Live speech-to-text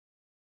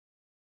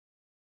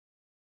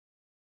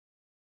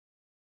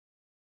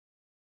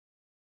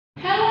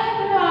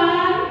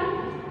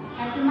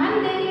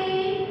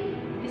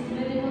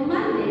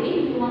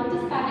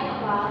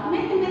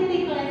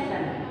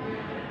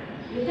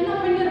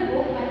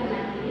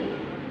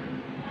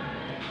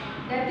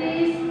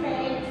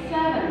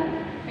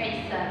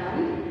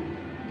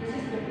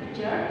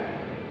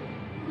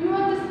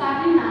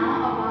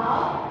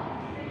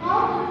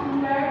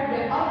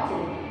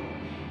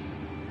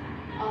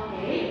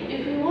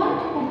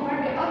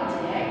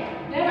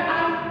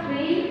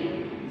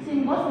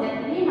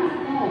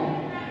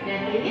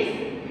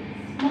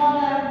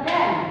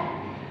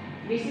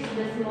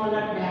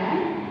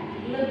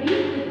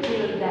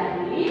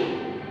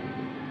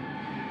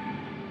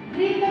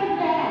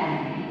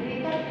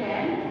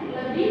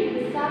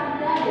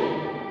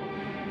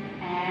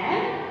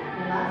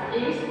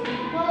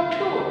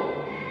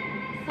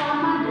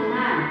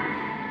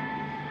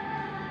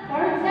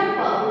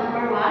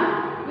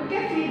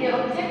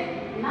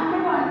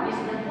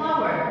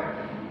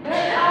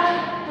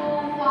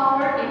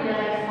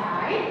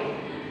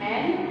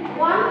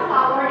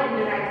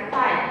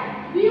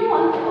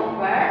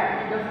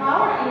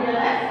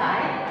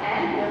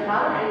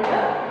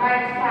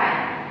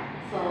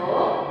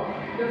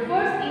The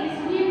first is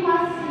we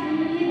must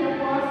see the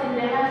force in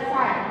the left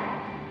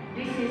side.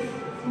 This is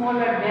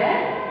smaller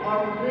than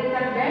or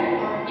greater than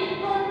or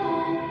equal to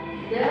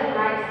the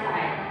right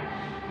side.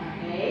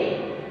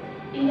 Okay.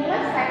 In the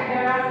left side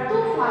there are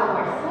two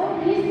flowers. So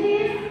this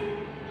is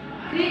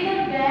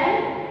greater than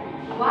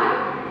one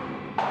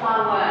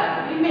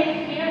flower. We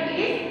make here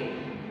is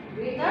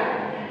greater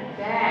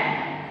than.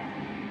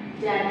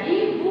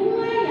 Jadi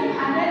bunga yang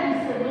ada di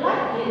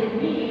sebelah kiri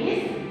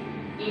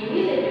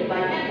ini lebih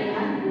banyak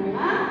dengan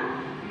bunga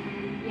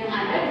yang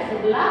ada di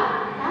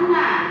sebelah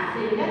kanan,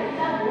 sehingga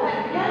kita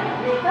buat dia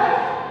greater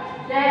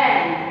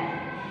than.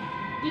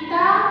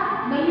 Kita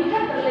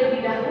melihat terlebih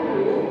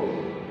dahulu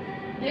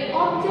the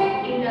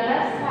object in the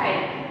left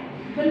side.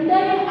 Benda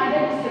yang ada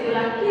di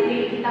sebelah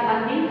kiri kita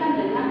bandingkan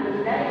dengan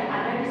benda yang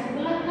ada di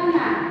sebelah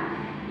kanan,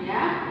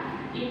 ya.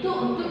 Itu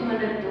untuk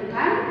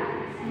menentukan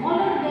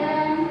smaller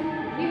than,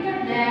 greater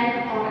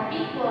than, or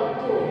equal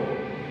to.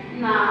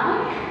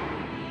 Now,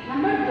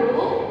 number 2,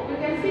 we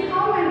can see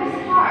how many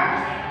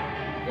stars.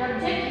 The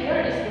object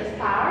here is the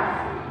stars.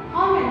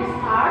 How many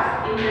stars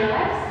in the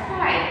left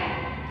side?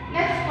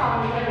 Let's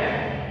count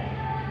together.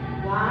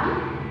 1,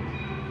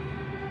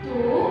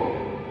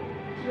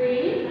 2,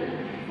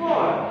 3,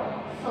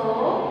 4.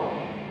 So,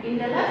 in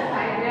the left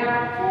side there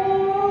are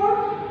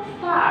 4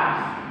 stars.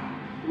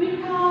 We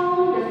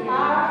count the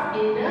stars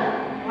in the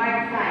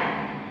right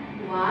side.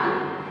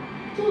 1,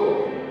 2.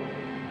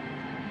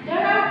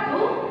 There are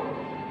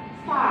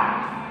 2 stars.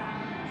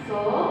 So,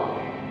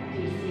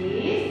 this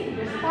is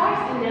the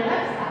stars in the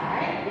left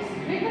side is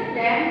greater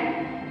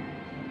than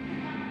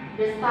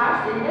the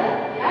stars in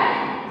the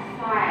left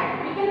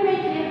side. We can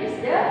make it is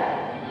the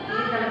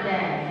greater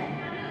than.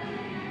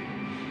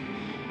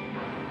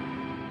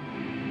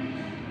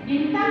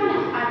 Bintang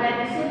yang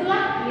ada di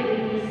sebelah kiri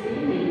di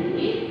sini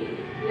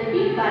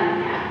lebih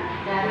banyak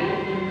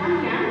dari bintang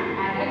yang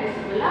ada di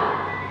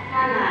sebelah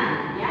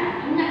kanan.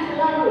 Ya, ingat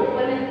selalu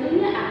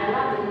penentunya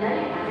adalah benda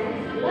yang ada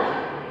di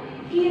sebelah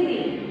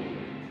kiri.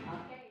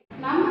 Okay.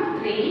 Number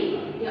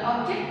 3, the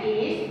object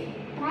is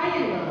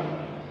triangle.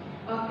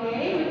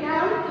 Okay, we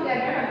count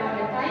together about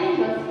the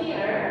triangles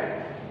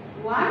here.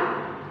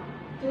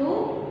 1, 2,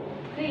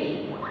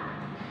 3.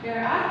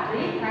 There are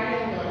 3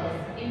 triangles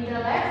in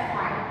the left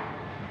side.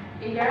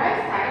 In the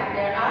right side,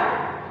 there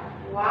are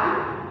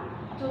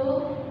 1, 2,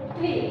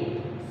 3.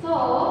 So,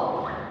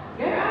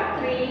 there are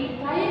 3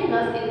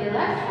 triangles in the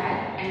left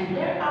side and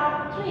there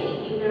are 3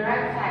 in the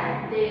right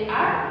side. They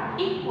are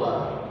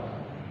equal.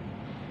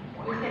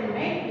 We can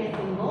make the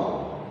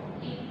symbol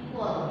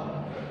equal.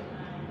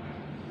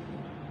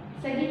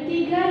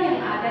 Segitiga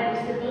yang ada di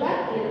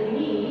sebelah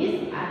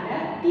kiri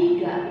ada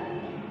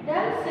 3.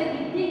 Dan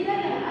segitiga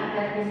yang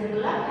ada di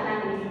sebelah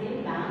kanan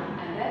bintang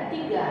ada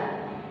 3.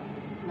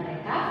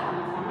 Mereka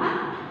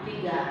sama-sama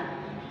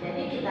 3.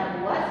 Jadi kita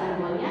buat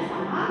simbolnya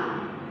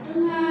sama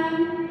dengan.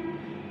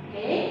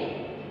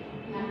 Okay.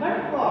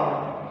 Number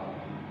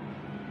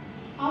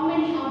 4. How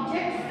many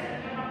objects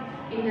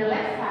in the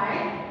left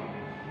side?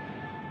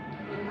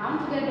 We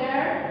count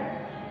together.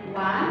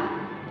 1,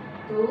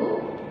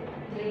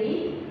 2,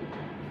 3,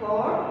 4,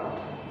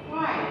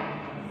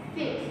 5,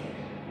 6.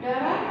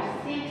 There are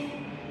 6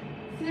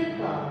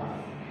 circles.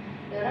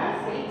 There are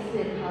 6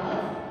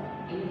 circles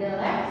in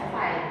the left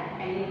side.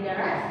 And in the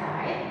right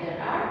side, there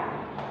are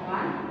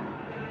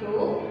 1, 2,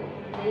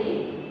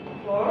 3,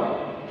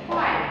 4,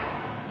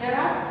 5. There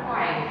are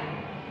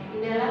 5. In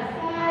the left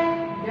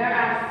side, there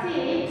are 6.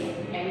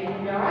 And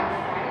in the right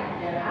side,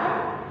 there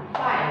are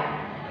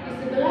 5. Di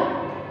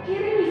sebelah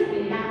kiri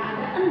bintang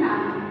ada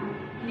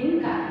 6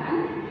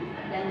 lingkaran.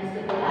 Dan di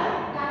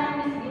sebelah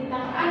kanan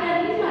bintang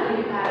ada 5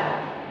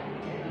 lingkaran.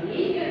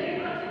 Jadi,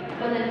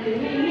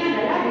 penentunya ini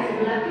adalah di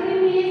sebelah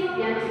kiri.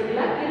 Yang di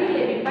sebelah kiri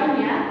lebih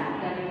banyak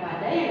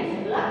daripada yang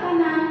di sebelah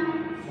kanan.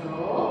 So,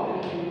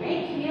 we can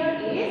make here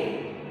is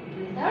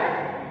greater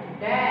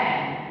than.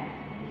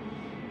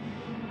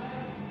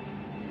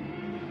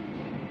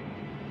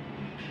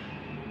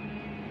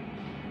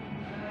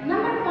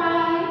 Number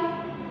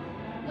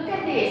 5. Look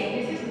at this.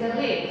 This is the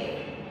leaf.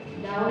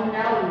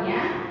 Daun-daunnya.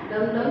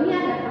 Daun-daunnya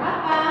ada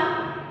berapa?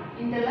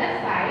 In the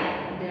left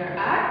side, there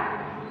are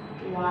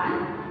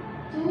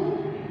 1,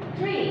 2,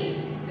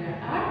 3. There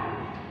are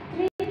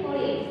 3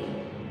 leaves.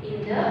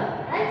 In the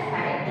right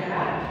side, there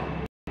are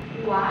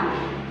 1,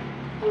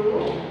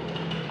 2,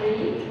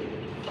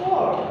 3,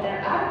 4.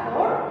 There are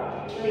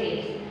 4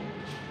 leaves.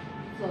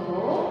 So,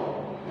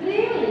 3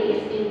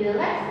 leaves in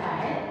the left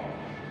side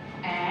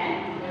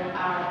and there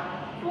are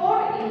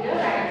 4 in the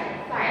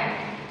right side.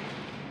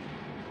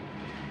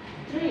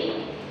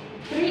 3.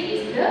 3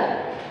 is the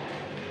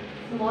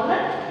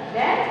smaller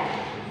than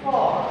 4.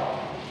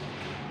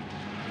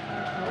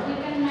 So, we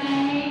can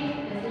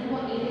make the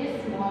symbol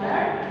is smaller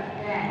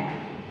than.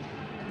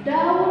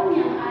 Daun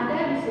yang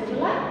ada di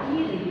sebelah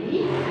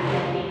kiri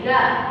ada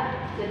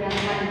 3,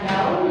 sedangkan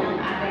daun yang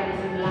ada di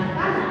sebelah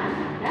kanan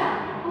ada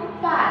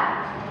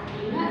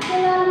 4. Ingat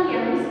selalu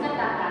yang Miss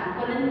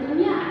katakan,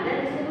 penentunya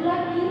ada di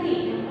sebelah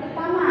kiri. Yang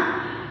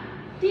pertama,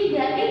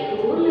 3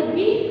 itu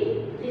lebih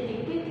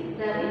titik-titik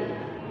dari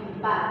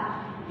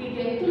 4.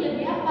 3 itu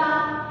lebih apa?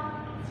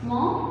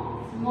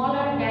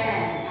 Smaller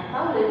than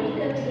atau lebih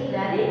kecil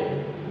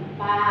dari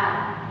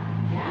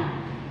 4. Ya.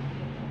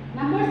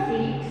 Number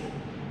 6,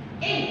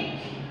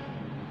 8.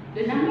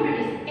 The number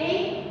is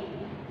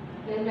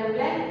 8. Then the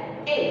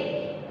blank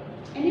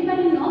 8.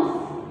 Anybody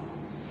knows?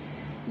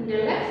 In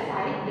the left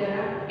side there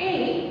are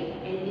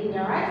 8 and in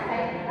the right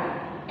side there are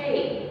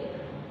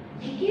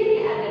 8. Di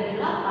kiri ada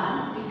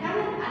 8, di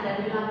kanan ada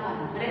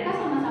 8. Mereka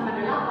sama-sama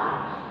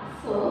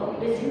 8. So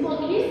the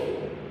symbol is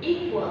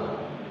equal.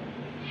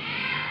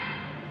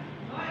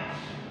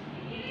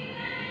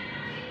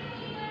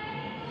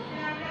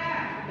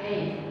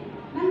 Okay.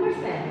 Number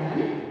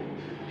 7.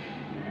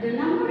 The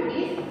number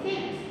is 6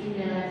 in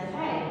the left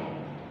side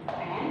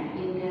and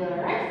in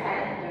the right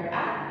side there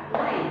are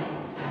 9.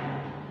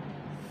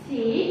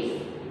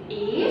 6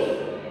 is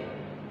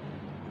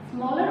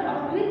smaller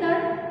or greater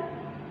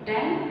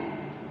than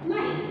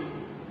 9.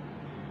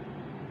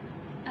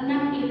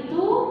 6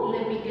 itu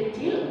lebih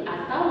kecil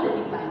atau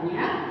lebih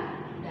banyak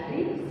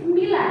dari 9.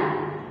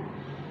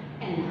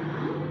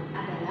 6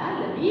 adalah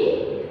lebih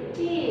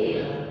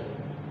kecil.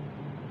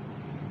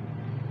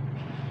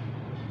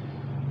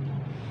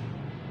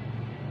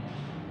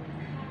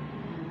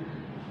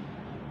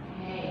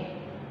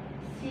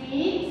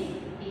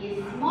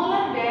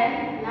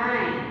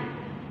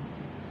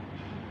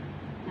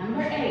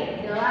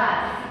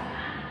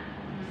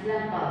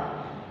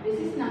 This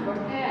is number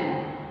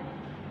 10.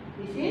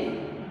 This is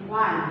 1.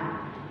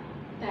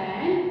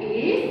 10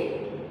 is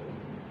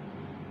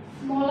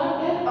smaller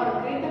than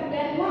or greater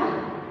than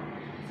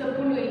 1.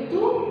 10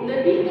 itu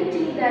lebih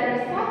kecil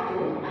dari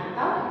 1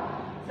 atau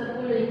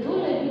 10 itu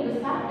lebih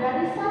besar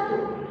dari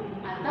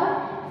 1 atau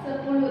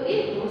 10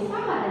 itu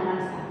sama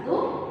dengan 1.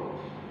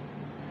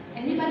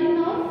 Anybody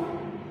knows?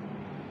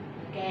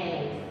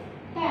 Okay.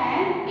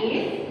 10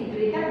 is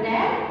greater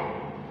than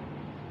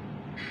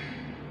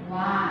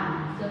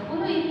 1.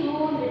 10 itu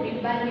lebih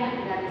banyak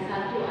dari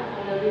 1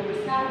 atau lebih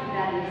besar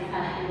dari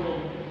 1.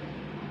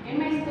 Okay,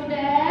 my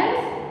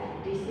students,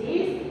 this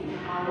is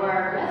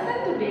our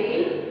lesson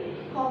today.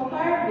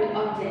 Compare the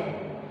object.